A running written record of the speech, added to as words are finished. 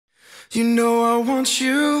You know I want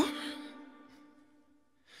you.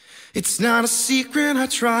 It's not a secret I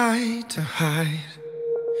try to hide.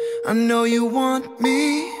 I know you want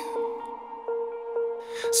me,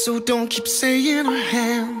 so don't keep saying our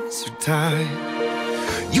hands are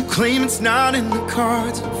tied. You claim it's not in the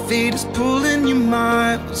cards, fate is pulling you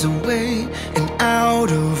miles away and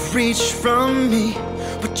out of reach from me.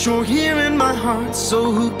 But you're here in my heart,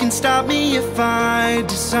 so who can stop me if I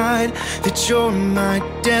decide that you're my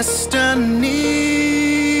destiny?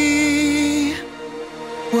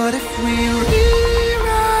 What if we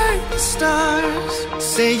rewrite the stars?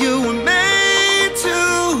 Say you were made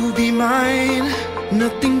to be mine.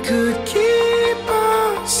 Nothing could keep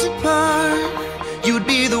us apart. You'd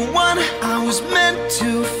be the one I was meant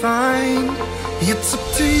to find. It's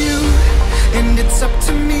up to you, and it's up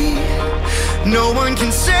to me. No one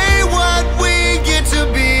can say what we get to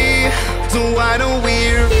be. So why don't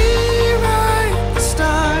we rewrite the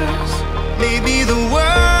stars? Maybe the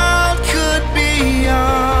world could be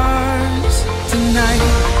ours tonight.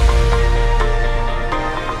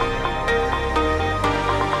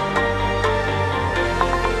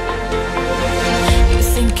 You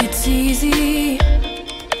think it's easy.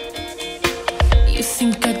 You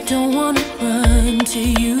think I don't wanna run to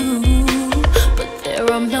you, but there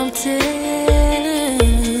are mountains,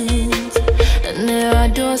 and there are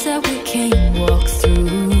doors that we can't walk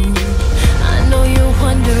through. I know you're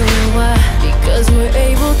wondering why, because we're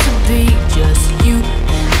able to be just you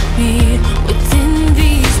and me within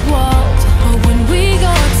these walls. But when we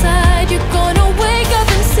go outside, you're gonna wake up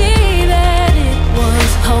and see that it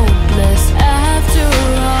was hopeless after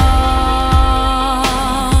all.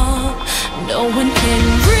 No one can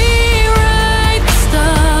rewrite the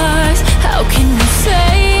stars. How can you say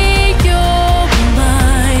you're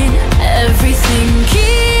mine? Everything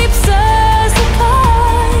keeps us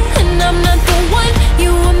apart, and I'm not the one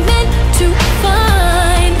you were meant to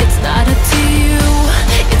find. It's not up to you,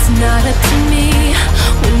 it's not up to me.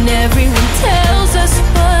 When everyone tells us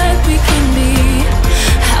what we can be,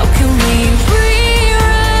 how can we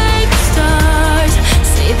rewrite the stars?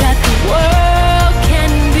 Say that the world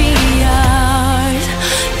can be ours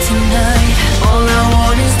tonight. All I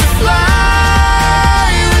want is to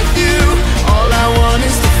fly with you. All I want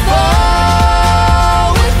is to fall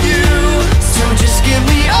with you. So just give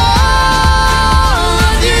me all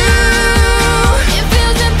of you. It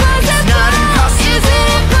feels impossible. It's not impossible. Is it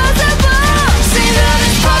impossible? Say that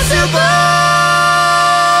it's possible.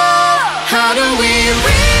 How do we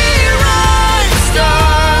rewrite the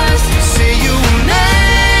stars? Say you were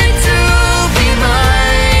made to be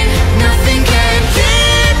mine. Nothing can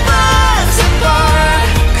keep us apart,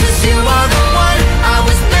 'cause you are the one I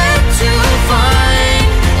was meant to find.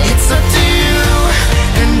 It's up to you,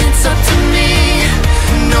 and it's up to me.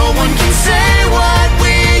 No one can say what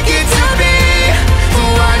we get to be.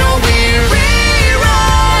 Why don't we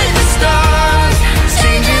rewrite the stars?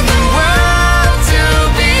 Changing the world to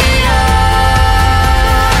be ours.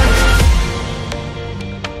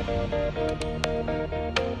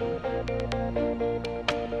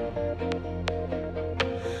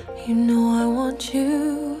 You know I want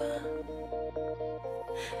you.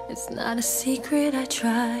 It's not a secret I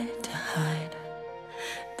tried to hide,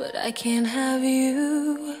 but I can't have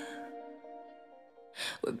you.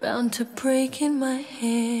 We're bound to break and my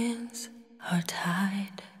hands are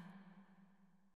tied.